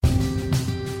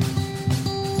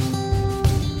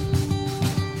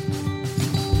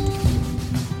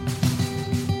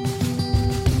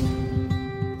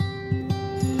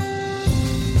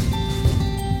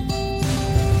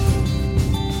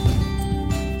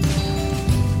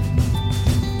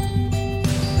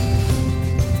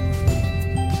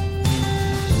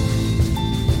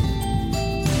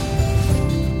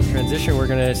transition, we're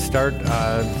going to start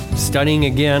studying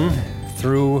again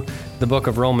through the book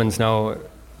of Romans. Now,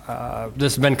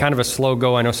 this has been kind of a slow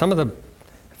go. I know I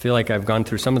feel like I've gone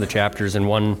through some of the chapters in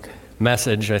one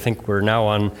message. I think we're now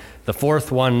on the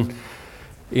fourth one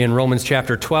in Romans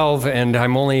chapter 12, and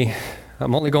I'm only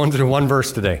going through one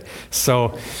verse today.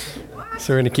 So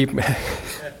we're going to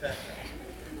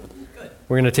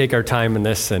we're going to take our time in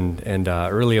this and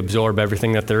really absorb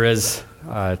everything that there is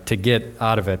to get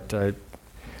out of it.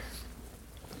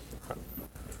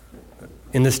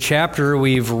 In this chapter,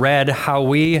 we've read how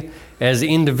we as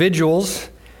individuals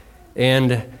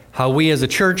and how we as a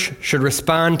church should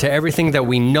respond to everything that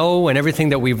we know and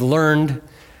everything that we've learned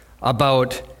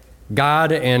about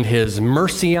God and His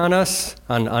mercy on us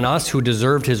who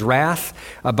deserved His wrath,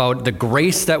 about the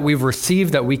grace that we've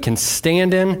received that we can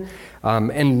stand in,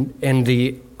 and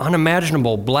the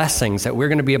unimaginable blessings that we're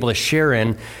going to be able to share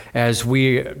in as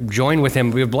we join with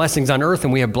Him. We have blessings on earth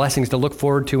and we have blessings to look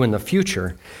forward to in the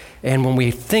future. And when we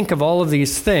think of all of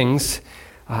these things,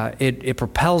 it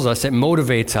propels us, it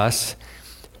motivates us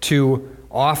to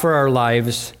offer our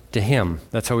lives to Him.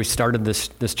 That's how we started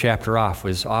this chapter off,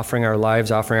 was offering our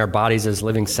lives, offering our bodies as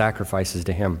living sacrifices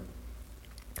to Him.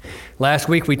 Last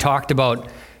week we talked about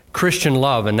Christian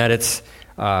love, and that it's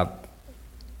the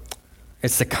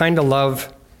kind of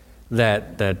love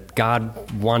that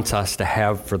God wants us to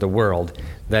have for the world,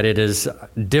 that it is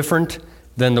different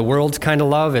than the world's kind of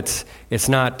love. It's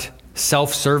not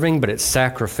self-serving, but it's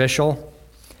sacrificial.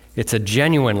 It's a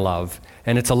genuine love,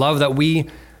 and it's a love that we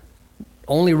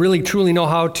only really truly know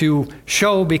how to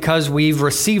show because we've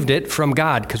received it from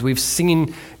God, because we've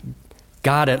seen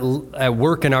God at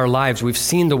work in our lives. We've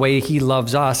seen the way He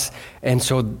loves us, and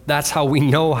so that's how we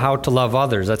know how to love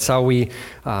others. That's how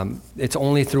it's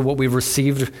only through what we've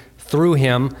received through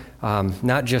Him,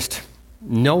 not just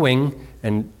knowing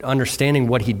and understanding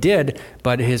what He did,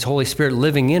 but His Holy Spirit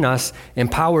living in us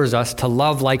empowers us to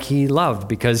love like He loved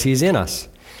because He's in us.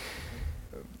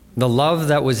 The love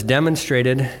that was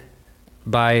demonstrated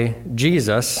by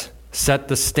Jesus set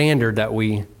the standard that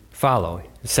we follow.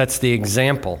 It sets the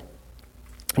example.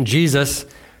 Jesus,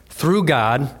 through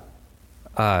God,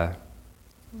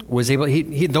 was able,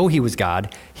 though He was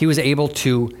God, He was able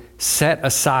to set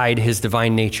aside His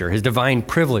divine nature, His divine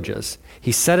privileges.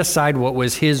 He set aside what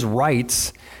was His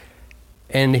rights,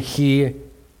 and He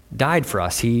died for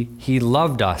us. He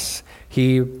loved us.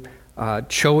 He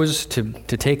chose to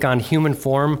take on human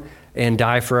form and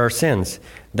die for our sins.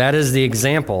 That is the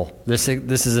example. This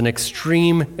is an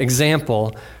extreme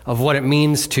example of what it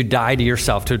means to die to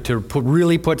yourself, to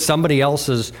really put somebody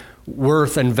else's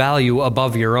worth and value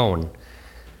above your own.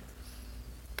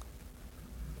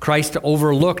 Christ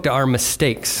overlooked our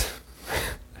mistakes.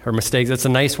 Our mistakes, that's a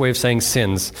nice way of saying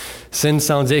sins. Sin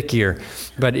sounds ickier,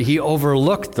 but He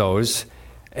overlooked those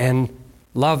and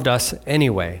loved us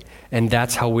anyway. And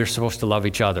that's how we're supposed to love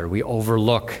each other. We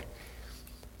overlook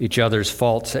each other's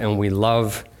faults, and we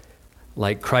love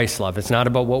like Christ loved. It's not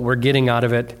about what we're getting out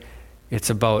of it. It's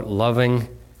about loving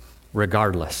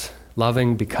regardless.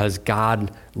 Loving because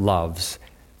God loves.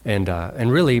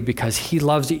 And really because He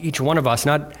loves each one of us,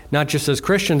 not just as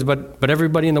Christians, but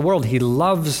everybody in the world. He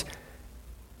loves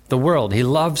the world. He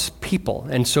loves people.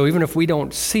 And so even if we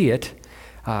don't see it,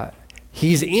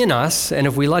 He's in us, and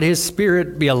if we let His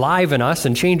Spirit be alive in us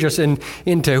and change us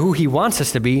into who He wants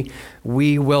us to be,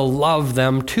 we will love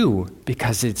them too,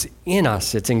 because it's in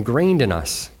us, it's ingrained in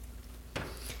us.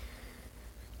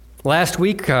 Last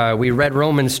week, we read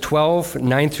Romans 12,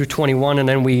 9 through 21, and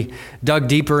then we dug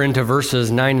deeper into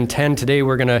verses 9 and 10. Today,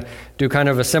 we're going to do kind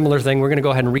of a similar thing. We're going to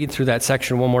go ahead and read through that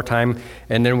section one more time,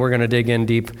 and then we're going to dig in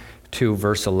deep to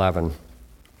verse 11.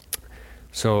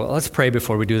 So let's pray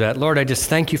before we do that. Lord, I just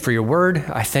thank You for Your word.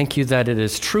 I thank You that it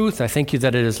is truth. I thank You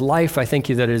that it is life. I thank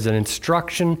You that it is an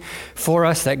instruction for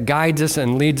us that guides us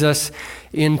and leads us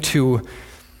into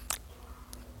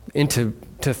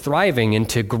thriving,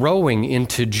 into growing,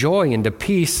 into joy, into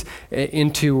peace,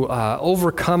 into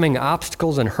overcoming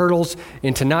obstacles and hurdles,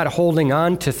 into not holding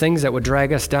on to things that would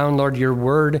drag us down. Lord, Your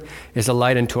word is a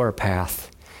light unto our path,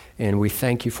 and we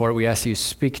thank You for it. We ask that You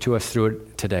speak to us through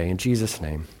it today. In Jesus'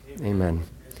 name. Amen.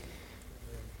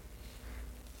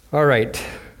 All right,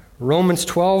 Romans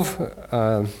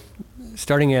 12,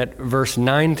 starting at verse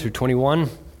 9 through 21.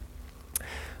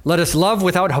 Let us love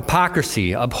without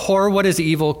hypocrisy, abhor what is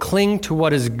evil, cling to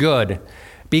what is good.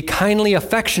 Be kindly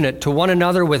affectionate to one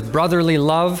another with brotherly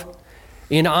love,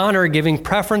 in honor giving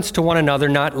preference to one another,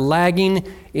 not lagging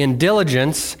in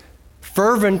diligence,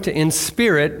 fervent in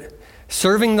spirit,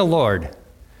 serving the Lord.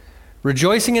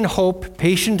 Rejoicing in hope,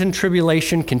 patient in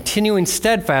tribulation, continuing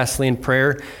steadfastly in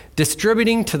prayer,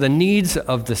 distributing to the needs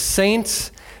of the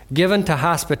saints, given to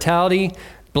hospitality.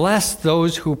 Bless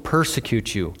those who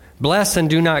persecute you. Bless and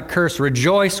do not curse.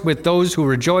 Rejoice with those who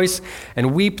rejoice,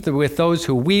 and weep with those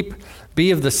who weep.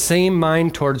 Be of the same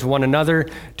mind towards one another.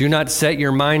 Do not set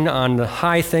your mind on the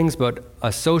high things, but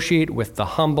associate with the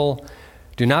humble.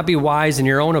 Do not be wise in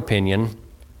your own opinion.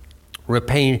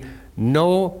 Repay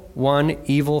no one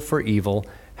evil for evil.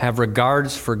 Have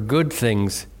regards for good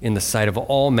things in the sight of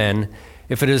all men.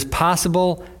 If it is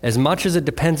possible, as much as it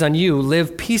depends on you,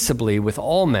 live peaceably with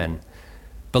all men.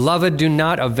 Beloved, do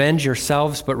not avenge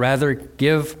yourselves, but rather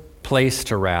give place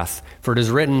to wrath. For it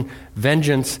is written,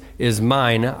 vengeance is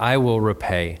mine, I will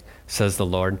repay, says the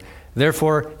Lord.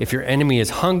 Therefore, if your enemy is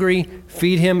hungry,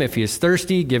 feed him. If he is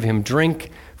thirsty, give him drink.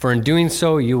 For in doing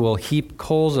so, you will heap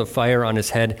coals of fire on his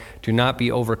head. Do not be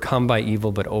overcome by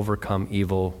evil, but overcome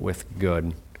evil with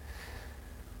good.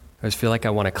 I just feel like I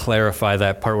want to clarify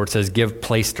that part where it says give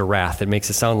place to wrath. It makes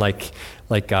it sound like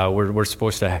we're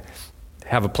supposed to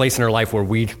have a place in our life where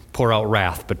we pour out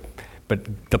wrath, but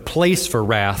the place for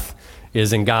wrath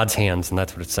is in God's hands, and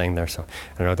that's what it's saying there. So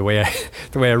I don't know, the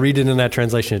way I read it in that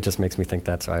translation, it just makes me think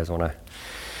that. So I just want to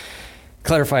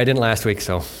clarify. I didn't last week,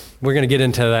 so we're going to get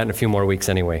into that in a few more weeks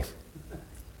anyway.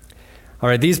 All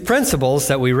right, these principles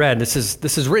that we read, this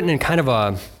is written in kind of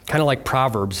like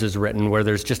Proverbs is written, where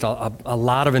there's just a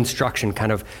lot of instruction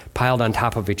kind of piled on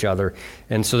top of each other.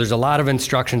 And so there's a lot of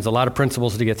instructions, a lot of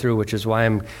principles to get through, which is why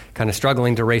I'm kind of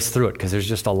struggling to race through it, because there's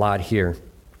just a lot here.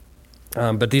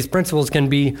 But these principles can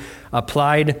be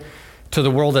applied to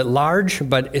the world at large,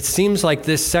 but it seems like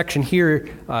this section here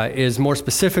is more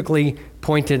specifically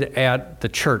pointed at the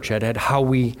church, at how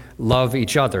we love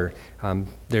each other. Like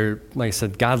I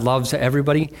said, God loves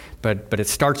everybody, but it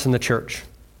starts in the church.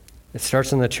 It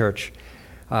starts in the church.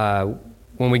 When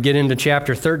we get into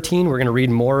chapter 13, we're going to read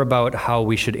more about how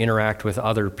we should interact with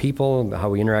other people, how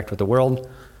we interact with the world.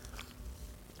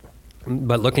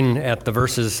 But looking at the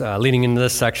verses leading into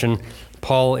this section,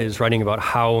 Paul is writing about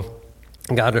how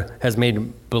God has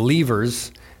made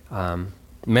believers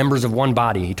members of one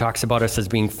body. He talks about us as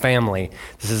being family.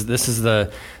 This is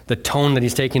the tone that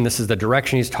he's taking. This is the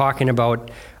direction he's talking about,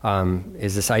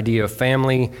 is this idea of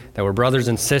family, that we're brothers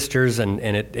and sisters, and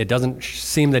it doesn't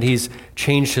seem that he's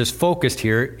changed his focus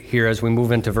here as we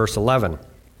move into verse 11.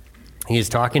 He's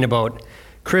talking about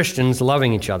Christians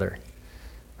loving each other.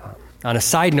 On a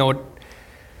side note,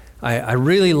 I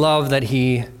really love that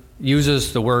he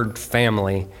uses the word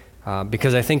family,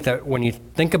 because I think that when you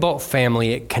think about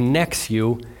family, it connects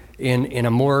you in a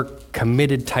more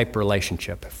committed type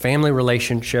relationship. Family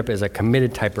relationship is a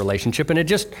committed type relationship,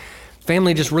 and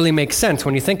family just really makes sense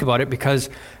when you think about it, because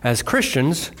as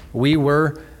Christians, we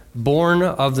were born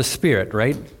of the Spirit,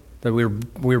 right? That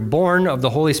we're born of the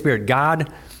Holy Spirit.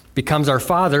 God becomes our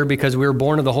Father because we were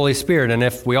born of the Holy Spirit, and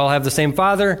if we all have the same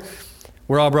Father,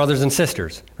 we're all brothers and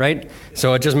sisters, right?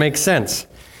 So it just makes sense.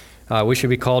 We should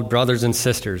be called brothers and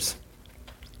sisters.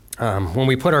 When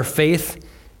we put our faith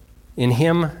in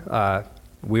Him,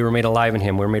 we were made alive in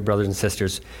Him. We were made brothers and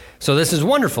sisters. So this is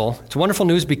wonderful. It's wonderful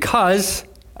news because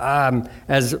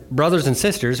as brothers and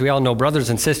sisters, we all know brothers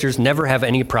and sisters never have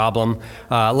any problem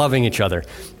loving each other,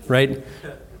 right?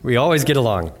 We always get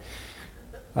along.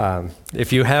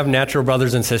 If you have natural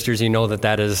brothers and sisters, you know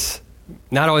that is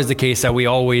not always the case, that we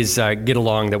always get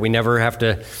along, that we never have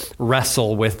to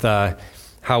wrestle with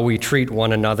how we treat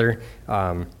one another.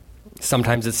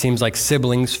 Sometimes it seems like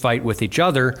siblings fight with each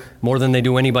other more than they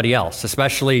do anybody else,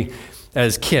 especially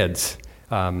as kids.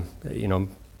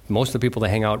 Most of the people they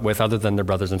hang out with other than their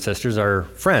brothers and sisters are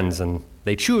friends, and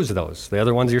they choose those. The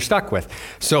other ones you're stuck with.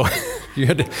 So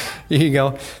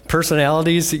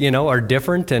personalities, are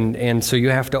different, and so you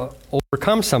have to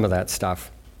overcome some of that stuff.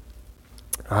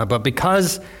 But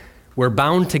because we're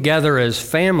bound together as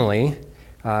family,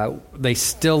 they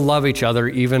still love each other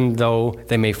even though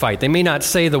they may fight. They may not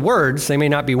say the words, they may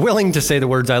not be willing to say the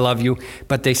words, I love you,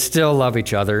 but they still love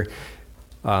each other,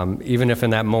 even if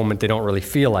in that moment they don't really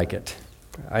feel like it.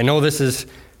 I know this is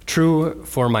true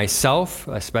for myself,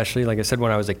 especially, like I said,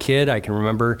 when I was a kid. I can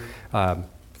remember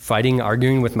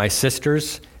arguing with my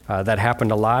sisters. That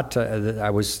happened a lot.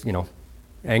 I was,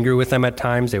 angry with them at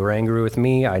times. They were angry with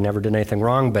me. I never did anything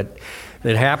wrong, but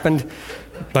it happened.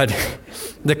 But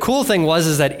the cool thing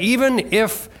was that even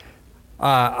if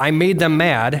I made them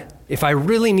mad, if I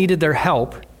really needed their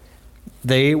help,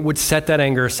 they would set that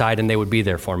anger aside and they would be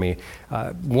there for me.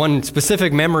 One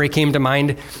specific memory came to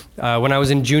mind when I was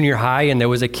in junior high, and there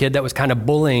was a kid that was kind of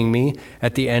bullying me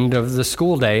at the end of the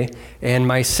school day, and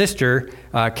my sister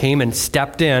came and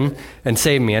stepped in and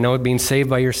saved me. I know being saved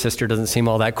by your sister doesn't seem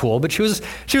all that cool, but she was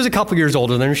a couple years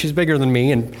older than her. She's bigger than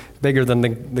me and bigger than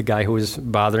the guy who was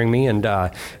bothering me, and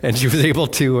she was able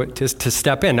to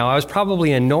step in. Now, I was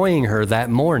probably annoying her that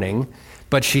morning,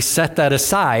 but she set that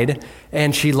aside,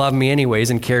 and she loved me anyways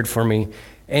and cared for me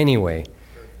anyway.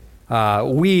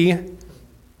 We,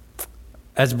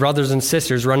 as brothers and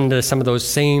sisters, run into some of those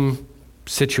same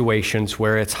situations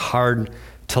where it's hard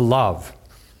to love.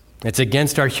 It's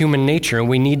against our human nature, and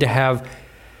we need to have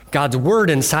God's word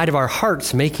inside of our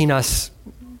hearts, making us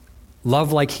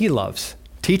love like he loves,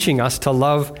 teaching us to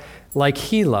love like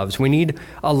he loves. We need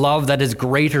a love that is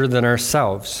greater than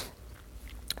ourselves.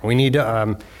 We need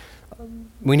to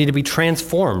be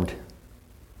transformed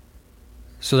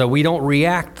so that we don't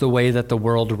react the way that the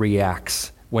world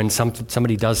reacts when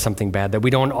somebody does something bad, that we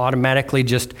don't automatically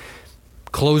just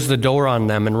close the door on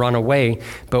them and run away,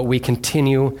 but we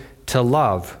continue to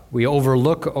love. We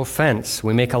overlook offense.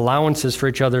 We make allowances for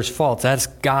each other's faults. That's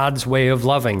God's way of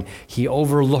loving. He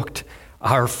overlooked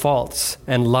our faults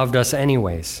and loved us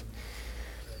anyways.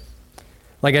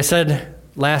 Like I said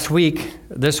last week,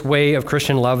 this way of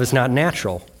Christian love is not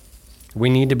natural. We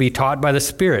need to be taught by the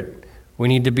Spirit. We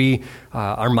need to be,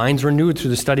 our minds renewed through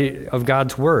the study of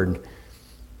God's Word.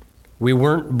 We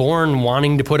weren't born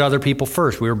wanting to put other people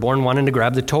first. We were born wanting to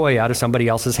grab the toy out of somebody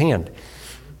else's hand.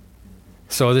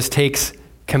 So this takes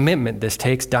commitment. This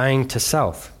takes dying to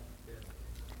self.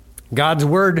 God's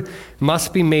Word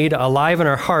must be made alive in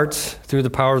our hearts through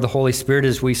the power of the Holy Spirit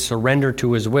as we surrender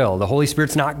to His will. The Holy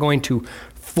Spirit's not going to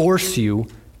force you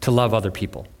to love other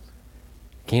people.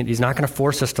 He's not going to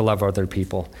force us to love other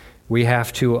people. We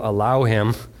have to allow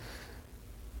Him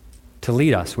to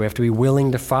lead us. We have to be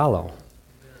willing to follow.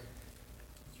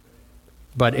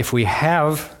 But if we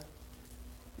have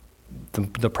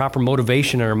the proper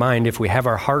motivation in our mind, if we have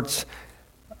our hearts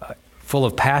full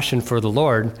of passion for the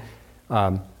Lord,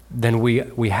 then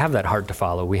we have that heart to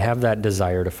follow. We have that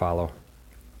desire to follow.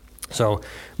 So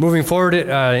moving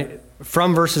forward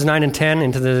from verses 9 and 10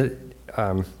 into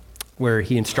the where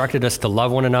he instructed us to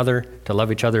love one another, to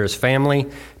love each other as family,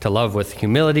 to love with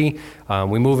humility.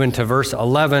 We move into verse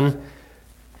 11,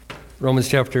 Romans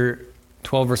chapter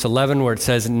 12, verse 11, where it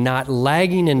says, not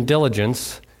lagging in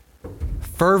diligence,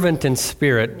 fervent in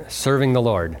spirit, serving the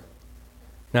Lord.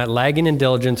 Not lagging in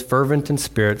diligence, fervent in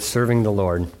spirit, serving the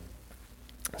Lord.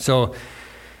 So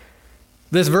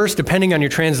this verse, depending on your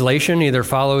translation, either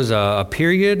follows a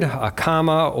period, a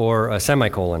comma, or a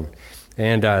semicolon.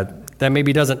 And that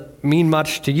maybe doesn't mean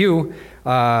much to you.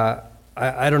 I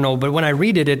don't know, but when I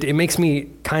read it, it makes me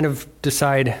kind of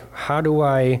decide how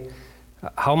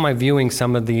am I viewing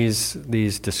some of these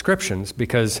descriptions?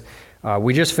 Because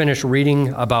we just finished reading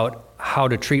about how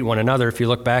to treat one another. If you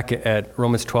look back at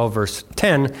Romans 12, verse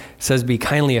 10, it says, be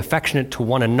kindly affectionate to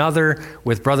one another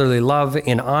with brotherly love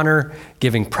in honor,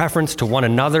 giving preference to one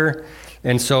another.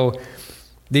 And so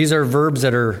these are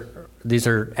these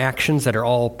are actions that are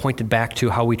all pointed back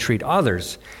to how we treat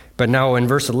others. But now in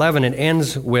verse 11, it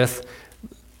ends with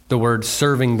the word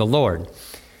serving the Lord.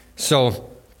 So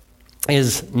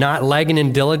is not lagging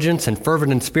in diligence and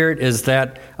fervent in spirit, is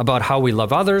that about how we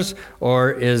love others, or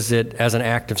is it as an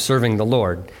act of serving the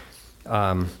Lord?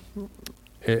 And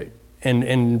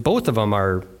both of them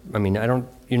are, you're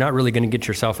not really going to get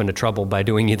yourself into trouble by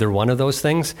doing either one of those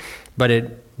things, but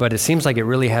it seems like it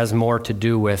really has more to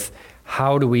do with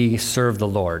how do we serve the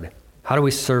Lord? How do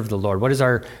we serve the Lord? What is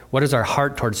our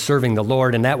heart towards serving the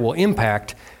Lord? And that will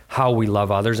impact how we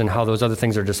love others and how those other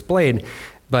things are displayed.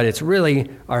 But it's really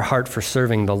our heart for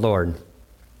serving the Lord.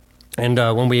 And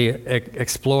when we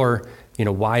explore,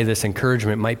 why this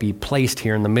encouragement might be placed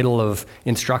here in the middle of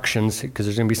instructions, because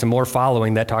there's going to be some more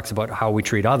following that talks about how we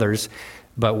treat others.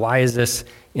 But why is this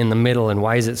in the middle, and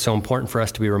why is it so important for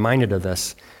us to be reminded of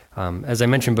this? As I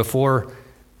mentioned before,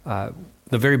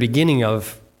 the very beginning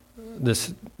of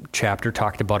this chapter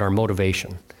talked about our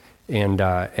motivation, and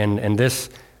this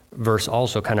verse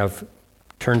also kind of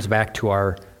turns back to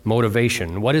our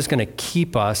motivation. What is going to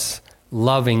keep us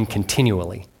loving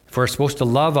continually? If we're supposed to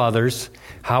love others,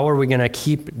 how are we going to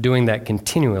keep doing that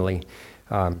continually?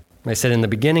 I said in the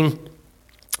beginning,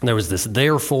 there was this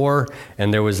therefore,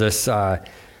 and there was this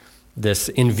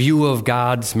in view of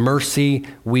God's mercy,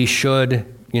 we should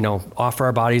offer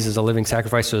our bodies as a living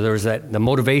sacrifice. So there was the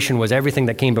motivation was everything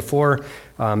that came before.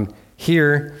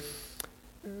 Here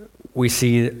we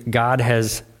see God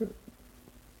is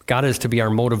to be our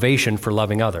motivation for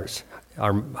loving others.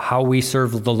 How we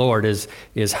serve the Lord is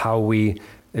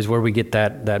where we get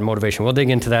that motivation. We'll dig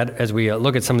into that as we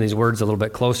look at some of these words a little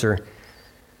bit closer.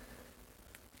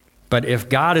 But if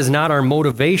God is not our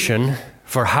motivation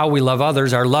for how we love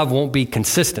others, our love won't be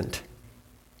consistent.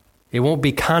 It won't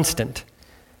be constant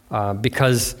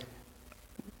because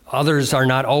others are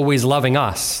not always loving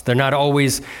us. They're not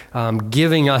always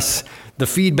giving us the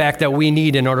feedback that we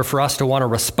need in order for us to want to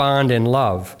respond in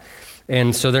love.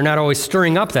 And so they're not always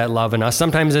stirring up that love in us.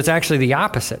 Sometimes it's actually the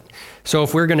opposite. So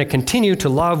if we're going to continue to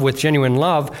love with genuine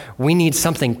love, we need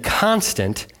something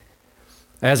constant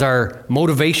as our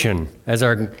motivation, as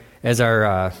the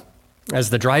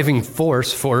driving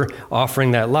force for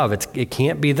offering that love. It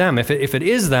can't be them. If it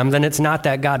is them, then it's not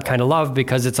that God kind of love,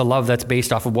 because it's a love that's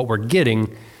based off of what we're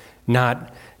getting,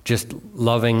 not just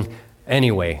loving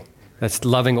anyway. That's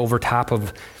loving over top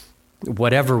of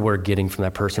whatever we're getting from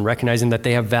that person, recognizing that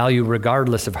they have value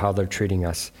regardless of how they're treating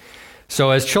us. So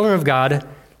as children of God,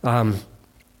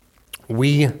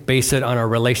 we base it on our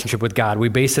relationship with God. We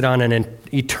base it on an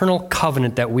eternal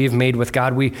covenant that we've made with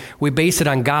God. We base it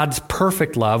on God's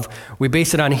perfect love. We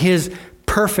base it on His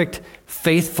perfect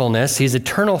faithfulness, His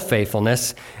eternal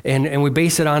faithfulness, and we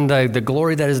base it on the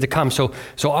glory that is to come. So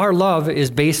our love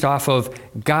is based off of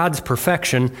God's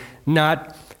perfection,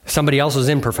 not somebody else's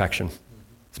imperfection.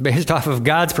 It's based off of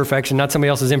God's perfection, not somebody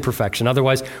else's imperfection.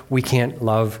 Otherwise, we can't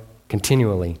love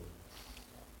continually.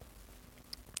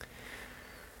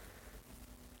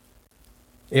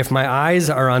 If my eyes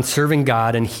are on serving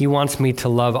God and He wants me to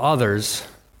love others,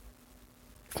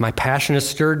 if my passion is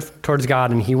stirred towards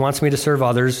God and He wants me to serve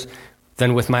others,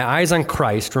 then with my eyes on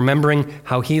Christ, remembering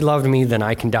how He loved me, then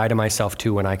I can die to myself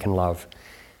too and I can love.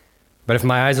 But if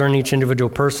my eyes are on each individual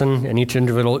person and each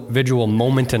individual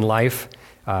moment in life,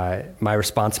 my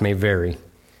response may vary.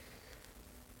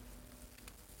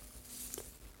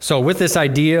 So with this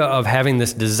idea of having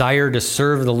this desire to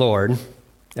serve the Lord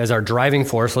as our driving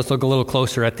force, let's look a little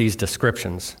closer at these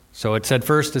descriptions. So it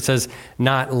says,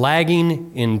 not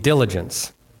lagging in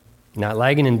diligence. Not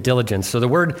lagging in diligence. So the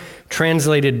word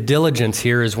translated diligence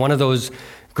here is one of those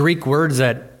Greek words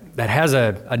that has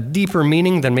a deeper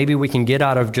meaning than maybe we can get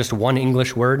out of just one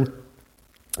English word.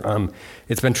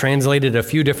 It's been translated a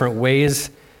few different ways.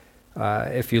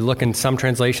 If you look in some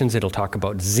translations, it'll talk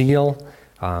about zeal.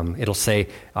 It'll say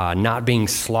not being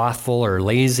slothful or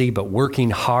lazy, but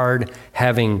working hard,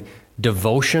 having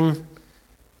devotion.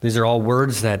 These are all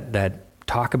words that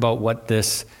talk about what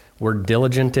this word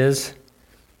diligent is.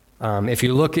 If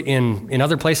you look in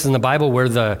other places in the Bible where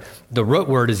the root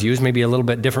word is used, maybe a little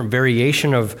bit different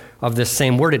variation of this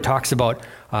same word, it talks about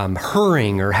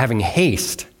hurrying or having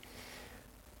haste.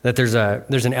 That there's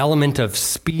an element of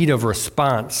speed of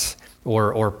response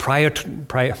or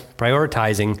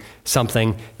prioritizing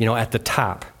something, at the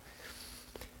top.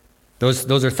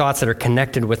 Those are thoughts that are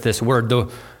connected with this word.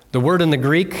 The word in the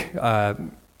Greek,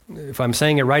 if I'm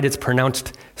saying it right, it's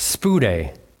pronounced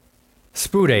spude.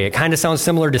 Spude. It kind of sounds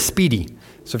similar to speedy.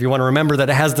 So if you want to remember that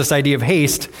it has this idea of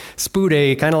haste,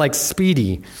 spude, kind of like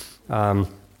speedy. When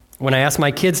I ask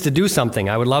my kids to do something,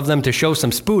 I would love them to show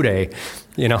some spude,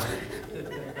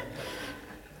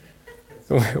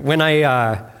 When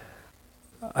I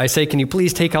say, can you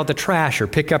please take out the trash or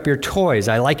pick up your toys?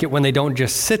 I like it when they don't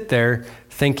just sit there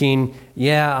thinking,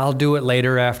 yeah, I'll do it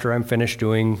later after I'm finished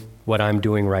doing what I'm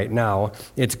doing right now.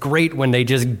 It's great when they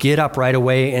just get up right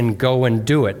away and go and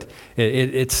do it.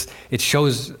 It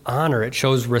shows honor. It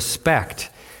shows respect.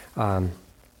 How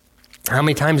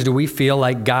many times do we feel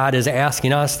like God is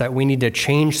asking us that we need to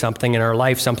change something in our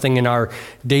life, something in our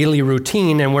daily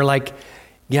routine, and we're like,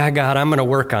 yeah, God, I'm going to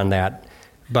work on that.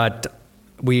 But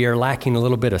we are lacking a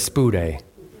little bit of spude.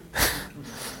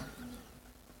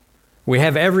 We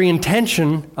have every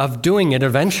intention of doing it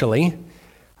eventually,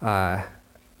 but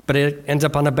it ends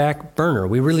up on the back burner.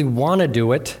 We really want to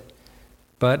do it,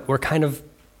 but we're kind of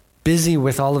busy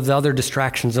with all of the other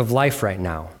distractions of life right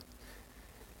now.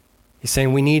 He's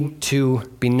saying we need to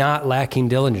be not lacking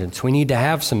diligence. We need to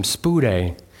have some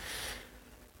spude.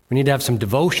 We need to have some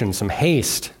devotion, some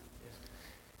haste.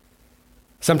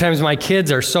 Sometimes my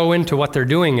kids are so into what they're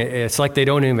doing, it's like they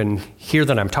don't even hear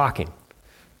that I'm talking.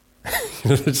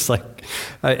 It's like,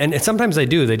 and sometimes they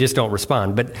do, they just don't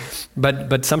respond.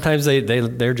 But sometimes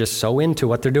they're just so into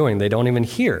what they're doing, they don't even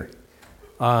hear.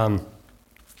 It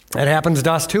happens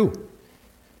to us too.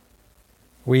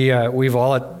 We've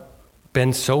all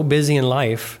been so busy in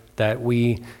life that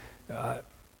we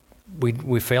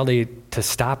fail to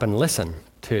stop and listen,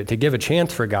 to give a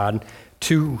chance for God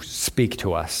to speak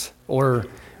to us. Or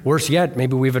worse yet,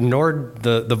 maybe we've ignored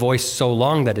the voice so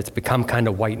long that it's become kind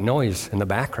of white noise in the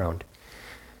background.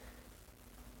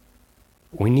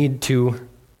 we need to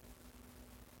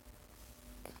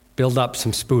build up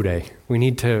some spude. We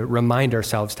need to remind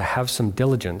ourselves to have some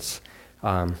diligence.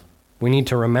 We need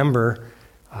to remember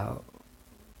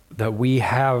that we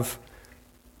have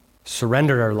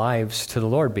surrendered our lives to the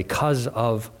Lord because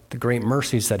of the great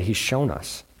mercies that he's shown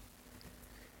us.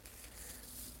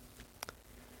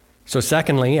 So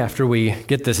secondly, after we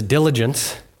get this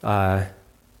diligence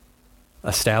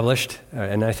established,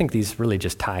 and I think these really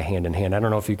just tie hand in hand. I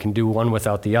don't know if you can do one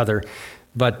without the other,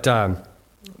 but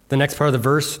the next part of the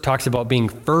verse talks about being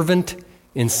fervent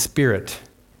in spirit.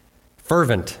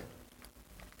 Fervent.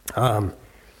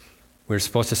 We're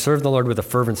supposed to serve the Lord with a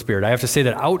fervent spirit. I have to say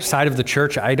that outside of the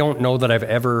church, I don't know that I've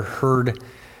ever heard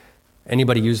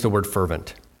anybody use the word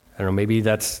fervent. I don't know,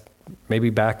 maybe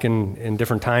back in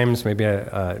different times, maybe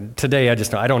today I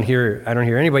don't hear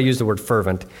anybody use the word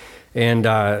fervent. And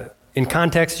in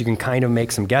context, you can kind of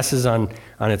make some guesses on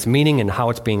its meaning and how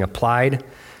it's being applied.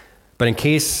 But in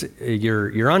case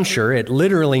you're unsure, it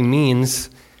literally means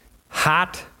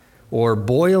hot or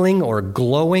boiling or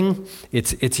glowing.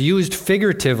 It's used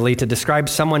figuratively to describe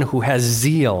someone who has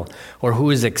zeal or who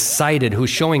is excited, who's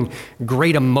showing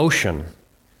great emotion.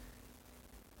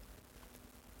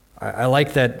 I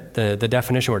like that the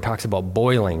definition where it talks about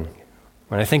boiling.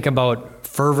 When I think about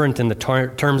fervent in the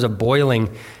terms of boiling,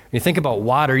 when you think about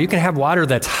water, you can have water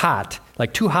that's hot,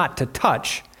 like too hot to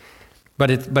touch, but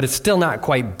it's still not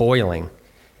quite boiling.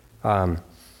 But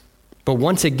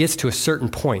once it gets to a certain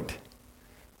point,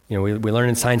 we learn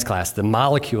in science class, the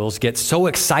molecules get so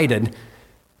excited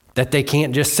that they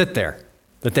can't just sit there,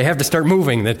 that they have to start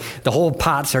moving, that the whole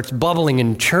pot starts bubbling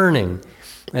and churning.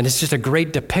 And it's just a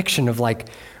great depiction of like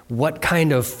what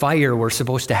kind of fire we're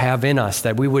supposed to have in us,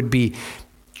 that we would be,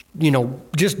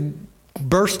 just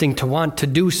bursting to want to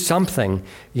do something,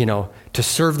 to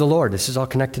serve the Lord. This is all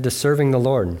connected to serving the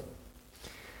Lord.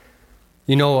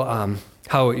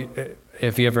 How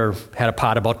if you ever had a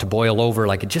pot about to boil over,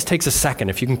 like it just takes a second.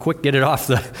 If you can quick get it off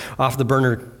the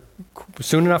burner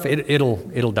soon enough,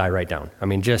 it'll die right down.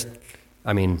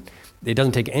 It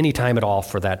doesn't take any time at all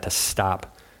for that to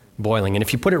stop boiling. And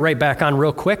if you put it right back on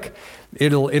real quick,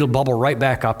 it'll bubble right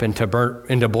back up into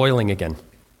boiling again.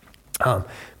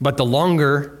 But the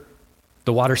longer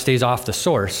the water stays off the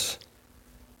source,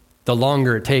 the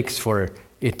longer it takes for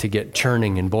it to get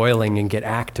churning and boiling and get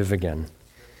active again.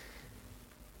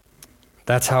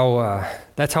 That's how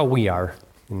we are.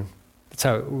 That's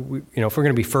how if we're going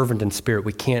to be fervent in spirit,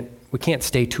 we can't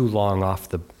stay too long off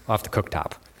the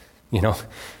cooktop.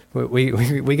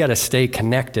 We got to stay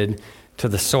connected to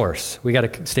the source. We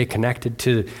got to stay connected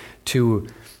to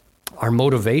our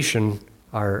motivation.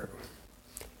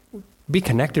 Be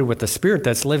connected with the Spirit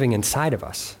that's living inside of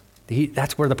us.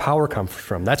 That's where the power comes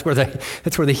from. That's where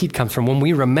the heat comes from. When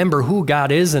we remember who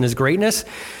God is and His greatness,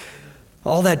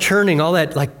 all that churning, all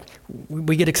that,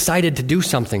 we get excited to do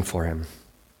something for Him.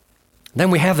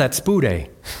 Then we have that spude.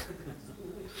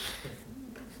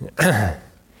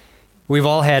 We've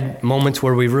all had moments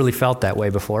where we've really felt that way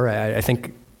before. I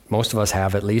think most of us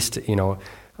have, at least.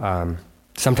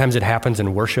 Sometimes it happens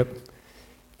in worship,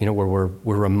 where we're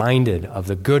reminded of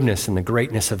the goodness and the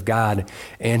greatness of God,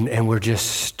 and we're just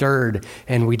stirred,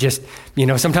 and we just,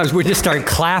 sometimes we just start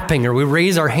clapping, or we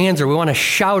raise our hands, or we want to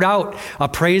shout out a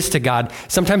praise to God.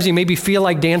 Sometimes you maybe feel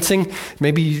like dancing.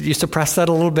 Maybe you suppress that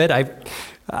a little bit.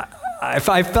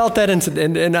 I felt that,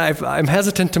 and I'm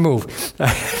hesitant to move.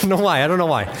 I don't know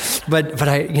why.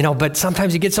 But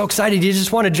sometimes you get so excited, you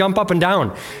just want to jump up and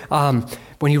down.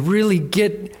 When you really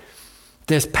get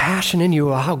this passion in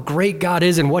you of how great God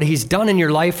is and what He's done in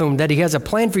your life, and that He has a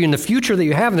plan for you in the future that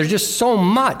you have, and there's just so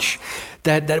much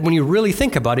that when you really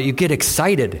think about it, you get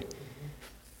excited.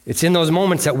 It's in those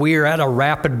moments that we are at a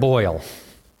rapid boil.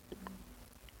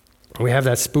 We have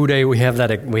that spude,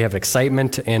 we have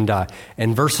excitement,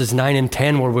 and verses 9 and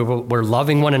 10 where we're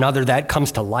loving one another, that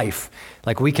comes to life.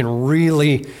 Like we can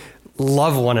really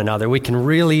love one another. We can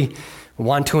really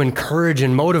want to encourage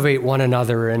and motivate one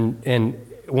another, and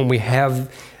when we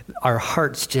have our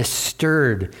hearts just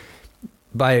stirred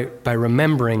by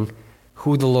remembering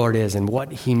who the Lord is and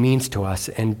what He means to us,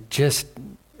 and just,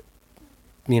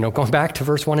 going back to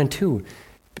verse 1 and 2,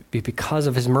 because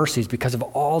of His mercies, because of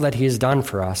all that He has done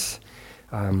for us,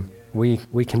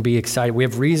 we can be excited. We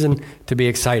have reason to be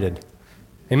excited.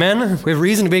 Amen? We have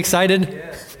reason to be excited?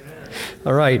 Yes, amen.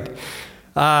 All right.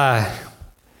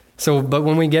 But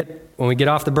when we get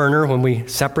off the burner, when we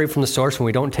separate from the source, when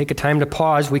we don't take a time to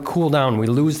pause, we cool down, we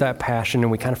lose that passion, and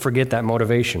we kind of forget that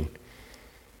motivation.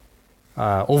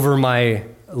 Over my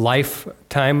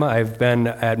lifetime, I've been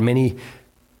at many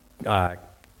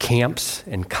camps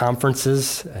and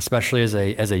conferences, especially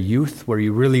as a youth, where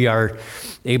you really are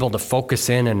able to focus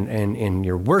in and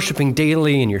you're worshiping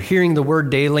daily and you're hearing the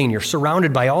word daily and you're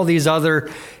surrounded by all these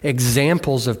other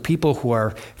examples of people who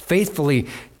are faithfully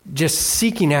just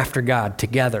seeking after God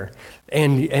together.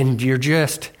 And you're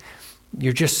just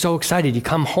so excited. You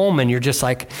come home and you're just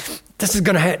like, this is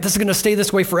gonna stay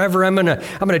this way forever. I'm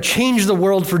gonna change the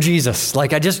world for Jesus.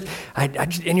 Like and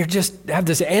you just have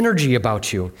this energy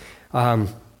about you.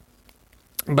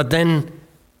 But then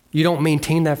you don't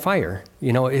maintain that fire.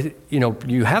 You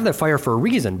have that fire for a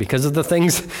reason, because of the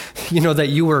things, that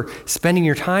you were spending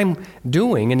your time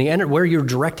doing and where you're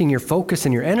directing your focus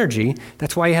and your energy.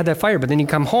 That's why you had that fire. But then you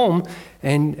come home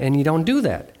and you don't do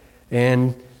that.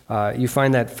 And you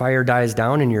find that fire dies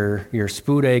down and your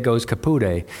spude goes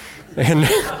kaput. And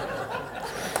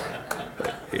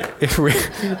if we...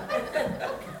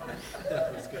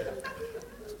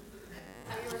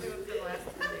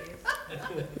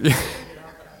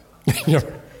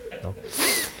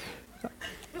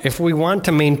 If we want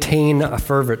to maintain a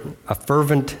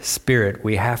fervent spirit,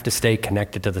 we have to stay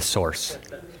connected to the source.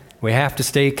 We have to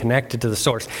stay connected to the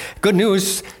source. Good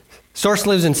news, source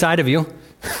lives inside of you.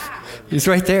 He's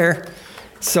right there.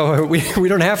 So we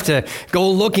don't have to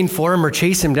go looking for him or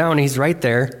chase him down. He's right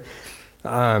there.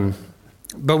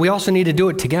 But we also need to do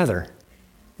it together.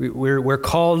 We're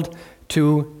called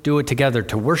to do it together,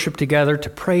 to worship together, to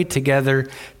pray together,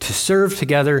 to serve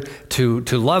together, to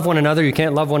love one another. You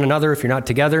can't love one another if you're not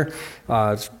together.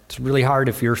 It's really hard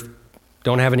if you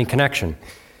don't have any connection.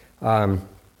 But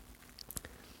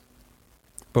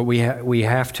we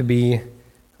have to be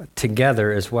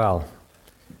together as well.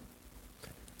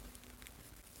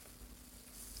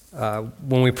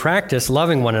 When we practice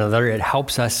loving one another, it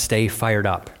helps us stay fired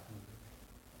up.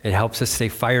 It helps us stay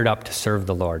fired up to serve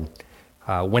the Lord.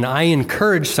 When I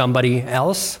encourage somebody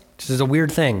else, this is a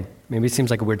weird thing. Maybe it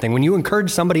seems like a weird thing. When you encourage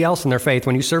somebody else in their faith,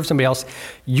 when you serve somebody else,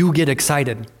 you get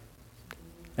excited.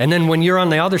 And then when you're on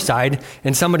the other side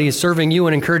and somebody is serving you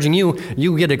and encouraging you,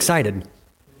 you get excited.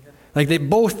 Like they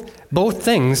both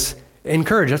things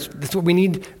encourage. That's what we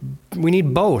need. We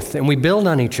need both, and we build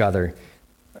on each other.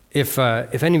 If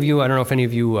any of you, I don't know if any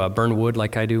of you burn wood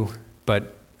like I do,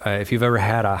 but if you've ever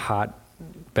had a hot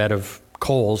bed of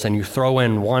coals and you throw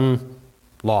in one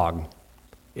log,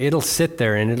 it'll sit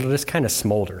there and it'll just kind of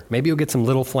smolder. Maybe you'll get some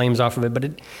little flames off of it, but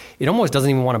it almost doesn't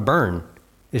even want to burn.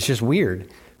 It's just weird.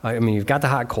 I mean, you've got the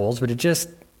hot coals, but it just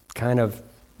kind of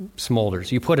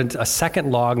smolders. You put a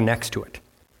second log next to it,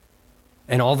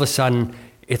 and all of a sudden,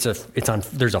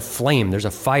 there's a flame, there's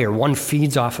a fire. One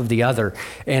feeds off of the other,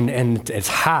 and it's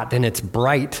hot and it's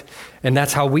bright. And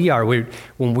that's how we are.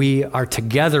 When we are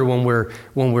together, when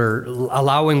we're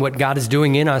allowing what God is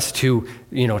doing in us to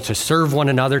serve one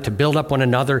another, to build up one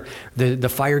another, the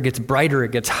fire gets brighter,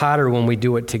 it gets hotter when we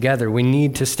do it together. We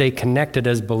need to stay connected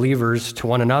as believers to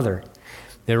one another.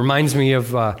 It reminds me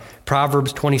of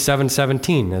Proverbs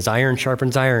 27:17. As iron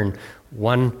sharpens iron,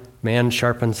 one man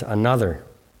sharpens another.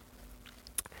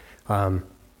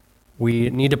 We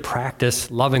need to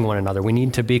practice loving one another. We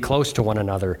need to be close to one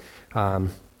another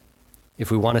if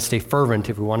we want to stay fervent,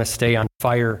 if we want to stay on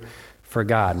fire for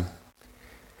God.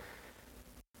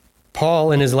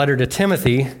 Paul, in his letter to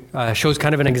Timothy, shows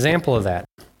kind of an example of that.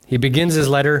 He begins his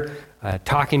letter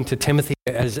talking to Timothy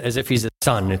as if he's a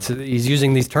son. He's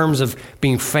using these terms of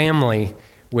being family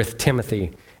with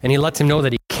Timothy. And he lets him know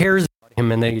that he cares about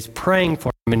him and that he's praying for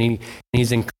him, and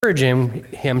he's encouraging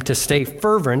him to stay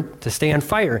fervent, to stay on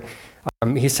fire.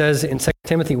 He says in 2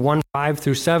 Timothy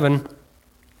 1:5-7,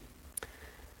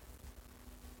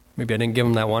 maybe I didn't give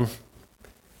him that one.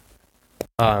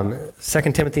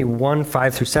 2 Timothy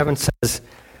 1:5-7 says,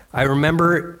 I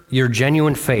remember your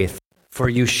genuine faith, for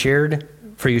you share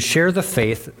the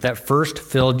faith that first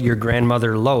filled your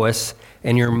grandmother Lois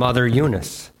and your mother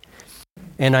Eunice.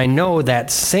 And I know that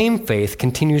same faith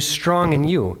continues strong in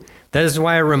you. That is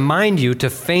why I remind you to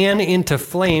fan into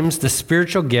flames the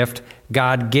spiritual gift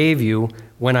God gave you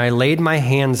when I laid my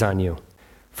hands on you.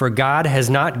 For God has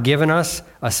not given us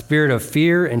a spirit of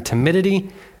fear and timidity,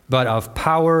 but of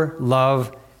power,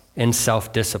 love, and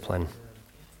self-discipline.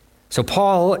 So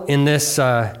Paul, in this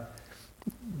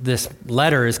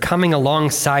letter, is coming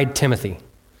alongside Timothy.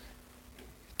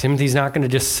 Timothy's not going to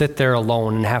just sit there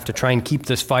alone and have to try and keep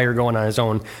this fire going on his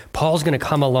own. Paul's going to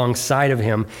come alongside of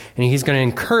him, and he's going to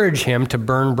encourage him to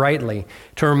burn brightly,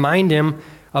 to remind him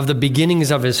of the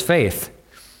beginnings of his faith.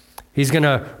 He's going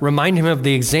to remind him of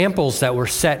the examples that were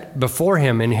set before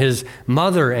him in his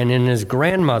mother and in his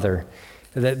grandmother,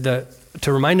 to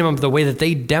remind him of the way that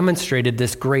they demonstrated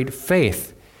this great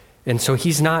faith. And so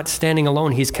he's not standing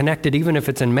alone. He's connected, even if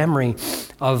it's in memory,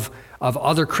 of of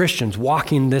other Christians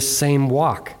walking this same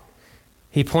walk.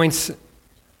 He points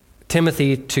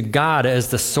Timothy to God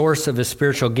as the source of his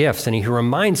spiritual gifts, and he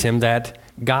reminds him that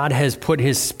God has put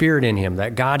his Spirit in him,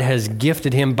 that God has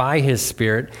gifted him by his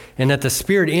Spirit, and that the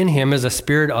Spirit in him is a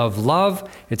spirit of love,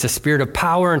 it's a spirit of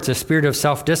power, and it's a spirit of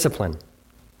self-discipline.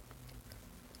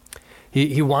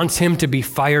 He wants him to be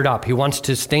fired up. He wants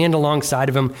to stand alongside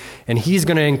of him, and he's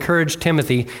going to encourage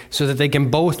Timothy so that they can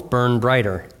both burn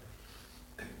brighter.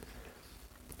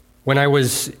 When I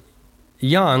was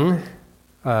young,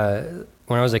 when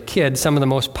I was a kid, some of the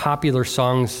most popular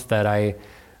songs that I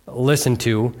listened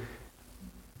to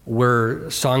were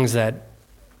songs that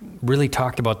really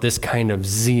talked about this kind of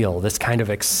zeal, this kind of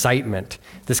excitement,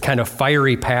 this kind of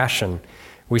fiery passion.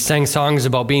 We sang songs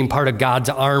about being part of God's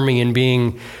army and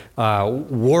being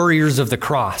warriors of the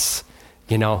cross,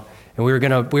 and we were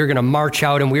gonna march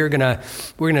out and we were gonna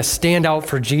stand out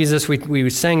for Jesus. We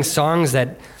sang songs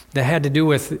that had to do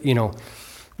with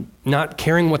not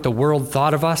caring what the world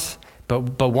thought of us,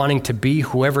 but wanting to be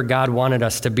whoever God wanted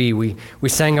us to be. We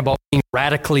sang about being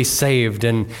radically saved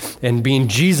and being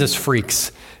Jesus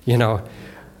freaks,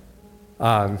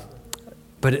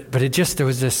 But it just, there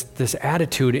was this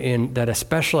attitude in that,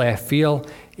 especially I feel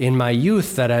in my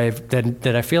youth, that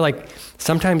I feel like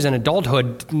sometimes in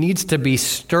adulthood needs to be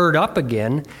stirred up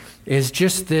again, is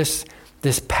just this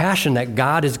passion that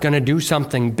God is going to do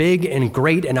something big and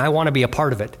great, and I want to be a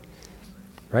part of it,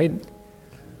 right?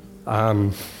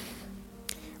 One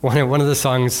of the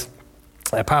songs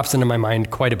that pops into my mind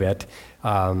quite a bit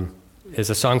is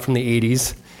a song from the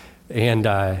 80s, and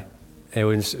it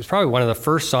was probably one of the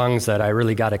first songs that I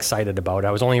really got excited about.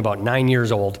 I was only about 9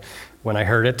 years old when I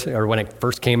heard it, or when it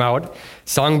first came out.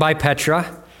 Sung by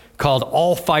Petra, called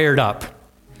All Fired Up.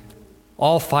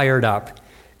 All Fired Up.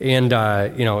 And,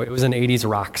 it was an 80s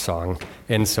rock song.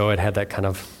 And so it had that kind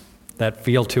of, that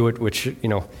feel to it, which,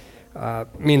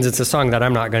 means it's a song that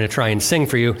I'm not going to try and sing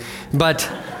for you. But,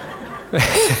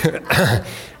 but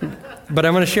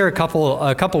I'm going to share a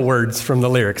couple words from the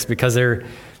lyrics, because they're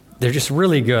just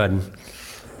really good.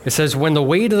 It says, when the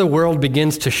weight of the world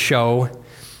begins to show,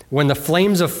 when the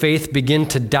flames of faith begin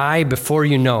to die before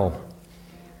you know,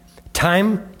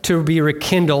 time to be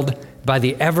rekindled by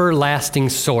the everlasting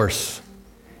source,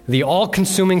 the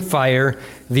all-consuming fire,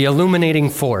 the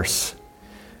illuminating force.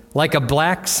 Like a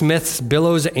blacksmith's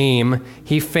billows aim,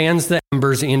 he fans the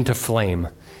embers into flame.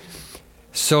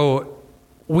 So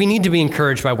we need to be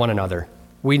encouraged by one another.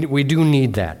 We do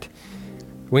need that.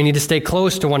 We need to stay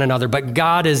close to one another, but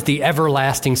God is the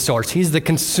everlasting source. He's the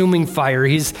consuming fire.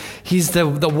 He's the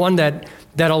one that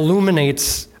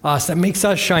illuminates us, that makes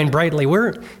us shine brightly.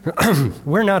 We're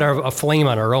not a flame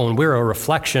on our own. We're a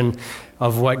reflection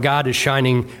of what God is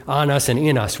shining on us and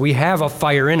in us. We have a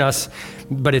fire in us,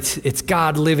 but it's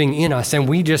God living in us, and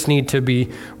we just need to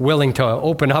be willing to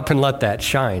open up and let that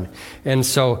shine. And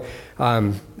so,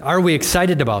 are we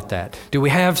excited about that? Do we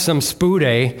have some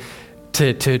spude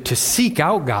to seek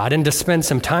out God and to spend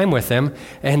some time with Him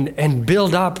and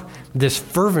build up this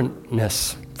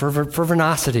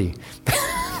fervenacity?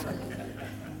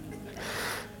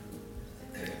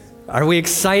 Are we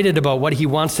excited about what He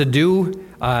wants to do,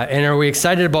 and are we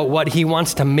excited about what He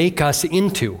wants to make us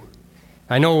into?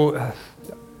 I know,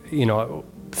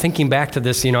 thinking back to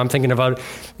this, I'm thinking about,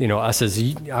 us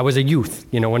I was a youth,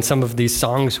 when some of these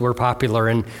songs were popular,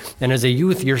 and as a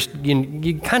youth, you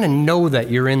kind of know that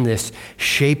you're in this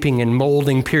shaping and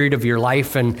molding period of your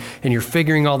life, and you're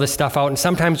figuring all this stuff out, and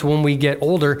sometimes when we get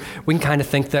older, we can kind of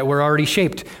think that we're already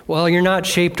shaped. Well, you're not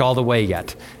shaped all the way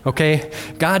yet, okay?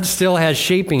 God still has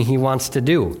shaping He wants to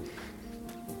do.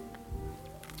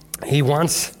 He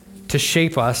wants to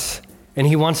shape us, and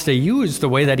He wants to use the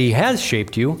way that He has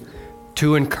shaped you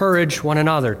to encourage one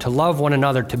another, to love one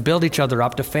another, to build each other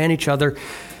up, to fan each other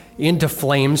into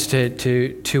flames,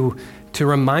 to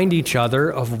remind each other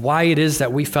of why it is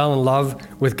that we fell in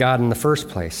love with God in the first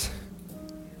place.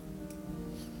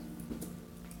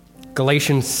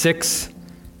 Galatians 6,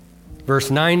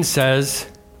 verse 9 says,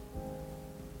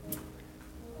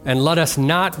 "And let us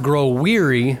not grow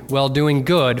weary while doing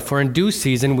good, for in due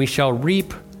season we shall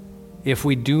reap if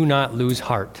we do not lose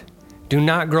heart." Do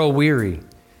not grow weary.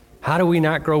 How do we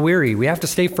not grow weary? We have to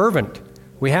stay fervent.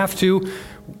 We have to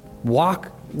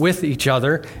walk with each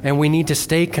other, and we need to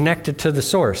stay connected to the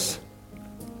source.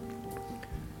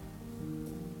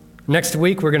 Next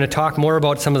week, we're going to talk more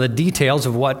about some of the details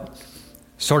of what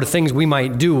sort of things we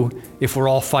might do if we're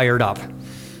all fired up.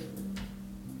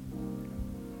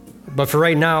 But for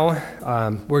right now,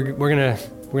 we're going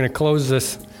to close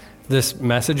this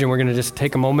message, and we're going to just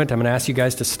take a moment. I'm going to ask you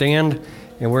guys to stand,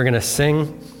 and we're going to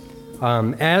sing.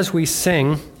 As we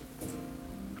sing,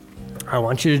 I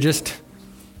want you to just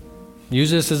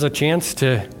use this as a chance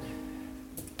to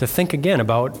think again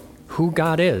about who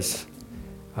God is.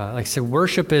 Like I said,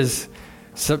 worship is,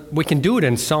 so we can do it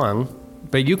in song,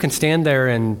 but you can stand there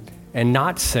and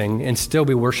not sing and still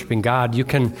be worshiping God. You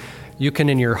can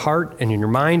in your heart and in your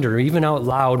mind, or even out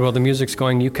loud while the music's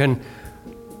going, you can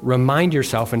remind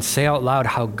yourself and say out loud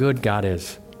how good God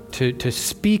is. To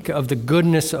speak of the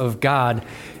goodness of God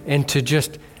and to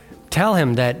just tell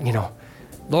him that,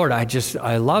 Lord,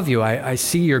 I love you. I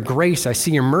see your grace. I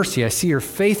see your mercy. I see your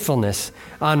faithfulness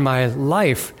on my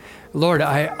life. Lord,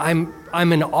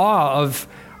 I'm in awe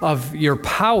of your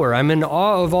power. I'm in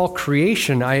awe of all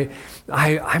creation.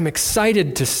 I'm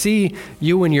excited to see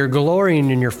you in your glory and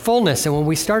in your fullness. And when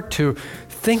we start to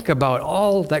think about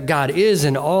all that God is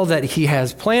and all that he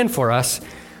has planned for us,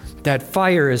 that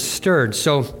fire is stirred.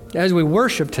 So as we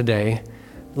worship today,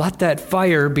 let that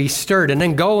fire be stirred, and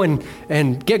then go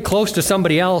and get close to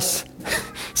somebody else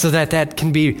so that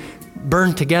can be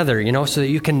burned together, so that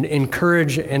you can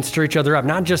encourage and stir each other up.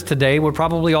 Not just today. We're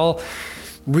probably all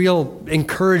real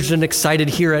encouraged and excited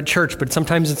here at church, but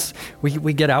sometimes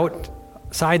we get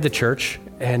outside the church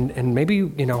and maybe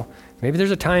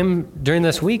there's a time during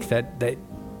this week that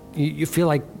you feel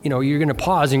like, you're going to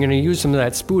pause and you're going to use some of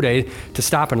that spude to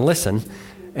stop and listen.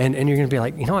 And you're going to be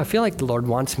like, I feel like the Lord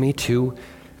wants me to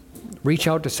reach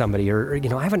out to somebody, or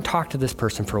I haven't talked to this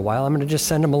person for a while. I'm going to just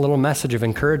send them a little message of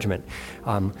encouragement.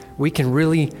 We can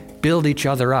really build each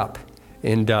other up.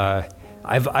 And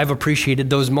I've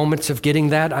appreciated those moments of getting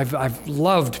that. I've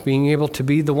loved being able to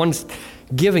be the ones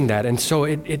giving that. And so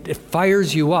it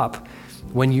fires you up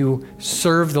when you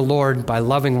serve the Lord by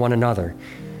loving one another.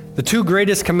 The two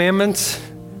greatest commandments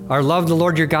are love the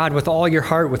Lord your God with all your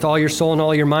heart, with all your soul and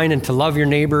all your mind, and to love your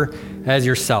neighbor as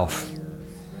yourself.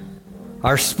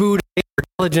 Our spude, our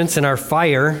diligence, and our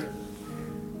fire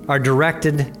are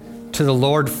directed to the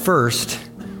Lord first,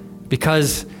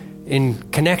 because in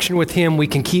connection with him, we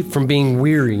can keep from being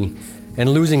weary and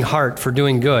losing heart for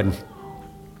doing good.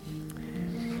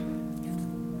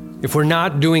 If we're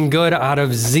not doing good out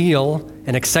of zeal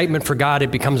and excitement for God,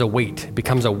 it becomes a weight, it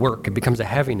becomes a work, it becomes a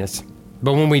heaviness.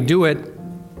 But when we do it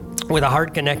with a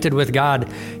heart connected with God,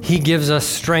 he gives us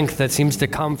strength that seems to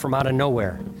come from out of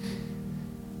nowhere.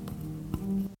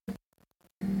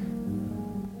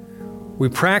 We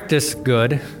practice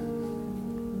good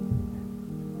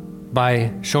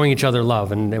by showing each other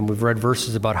love, and we've read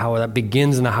verses about how that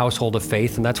begins in the household of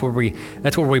faith, and that's where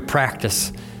we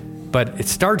practice. But it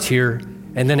starts here,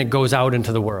 and then it goes out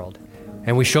into the world,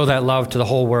 and we show that love to the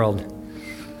whole world.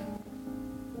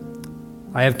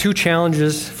 I have 2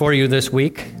 challenges for you this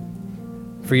week,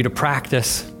 for you to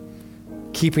practice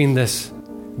keeping this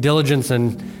diligence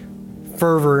and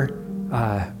fervor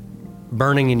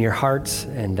burning in your hearts,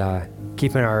 and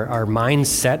keeping our minds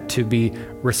set to be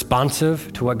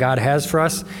responsive to what God has for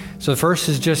us. So the first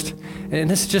is just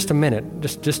a minute,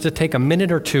 just to take a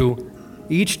minute or 2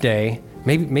 each day,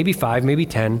 maybe 5, maybe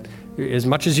 10, as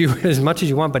much as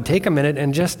you want, but take a minute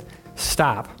and just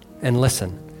stop and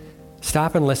listen.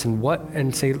 Stop and listen.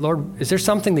 And say, Lord, is there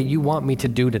something that you want me to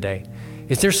do today?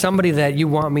 Is there somebody that you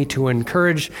want me to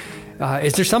encourage?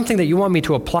 Is there something that you want me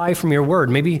to apply from your word?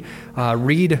 Maybe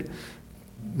read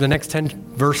the next 10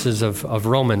 verses of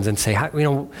Romans and say, how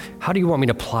do you want me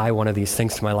to apply one of these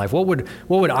things to my life? What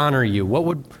would honor you? What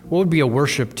would be a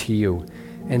worship to you?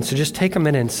 And so just take a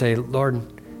minute and say, Lord,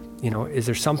 is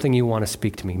there something you want to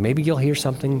speak to me? Maybe you'll hear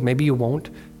something, maybe you won't.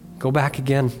 Go back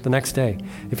again the next day.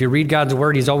 If you read God's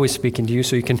word, he's always speaking to you,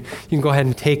 so you can go ahead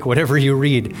and take whatever you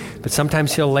read. But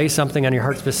sometimes he'll lay something on your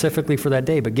heart specifically for that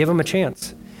day, but give him a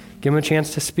chance. Give him a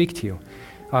chance to speak to you.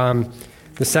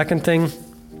 The second thing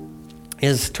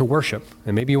is to worship.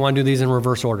 And maybe you want to do these in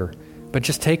reverse order, but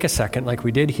just take a second like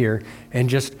we did here and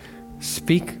just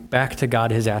speak back to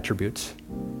God his attributes.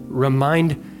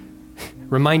 Remind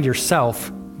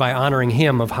yourself by honoring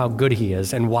him of how good he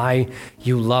is and why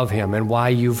you love him and why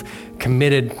you've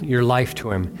committed your life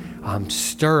to him.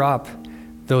 Stir up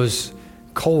those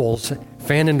coals,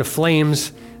 fan into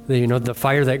flames, the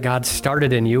fire that God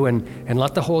started in you, and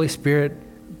let the Holy Spirit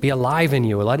be alive in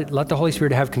you. Let the Holy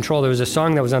Spirit have control. There was a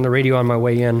song that was on the radio on my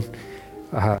way in,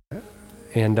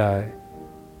 and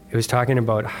it was talking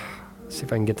about, let's see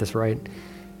if I can get this right.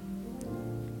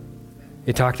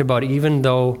 It talked about, even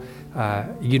though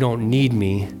you don't need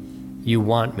me, you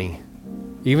want me.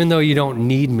 Even though you don't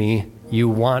need me, you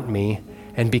want me.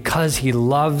 And because he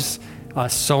loves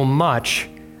us so much,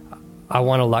 I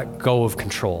want to let go of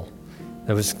control.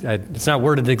 It's not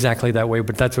worded exactly that way,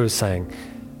 but that's what it was saying.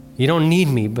 You don't need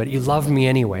me, but you love me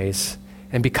anyways.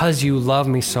 And because you love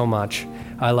me so much,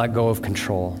 I let go of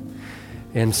control.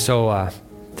 And so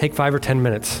take 5 or 10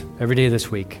 minutes every day this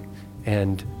week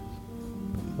and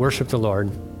worship the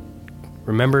Lord.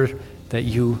 Remember that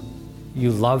you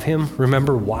love him.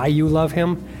 Remember why you love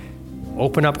him.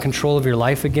 Open up control of your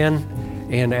life again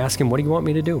and ask him, what do you want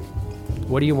me to do?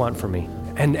 What do you want from me?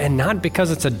 And not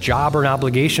because it's a job or an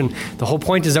obligation. The whole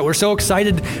point is that we're so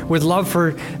excited with love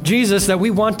for Jesus that we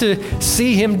want to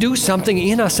see him do something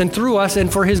in us and through us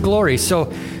and for his glory.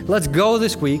 So let's go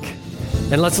this week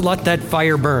and let's let that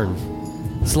fire burn.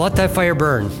 Let's let that fire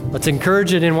burn. Let's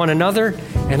encourage it in one another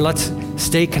and let's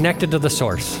stay connected to the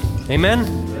source. Amen?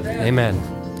 Amen.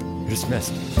 You're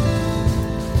dismissed.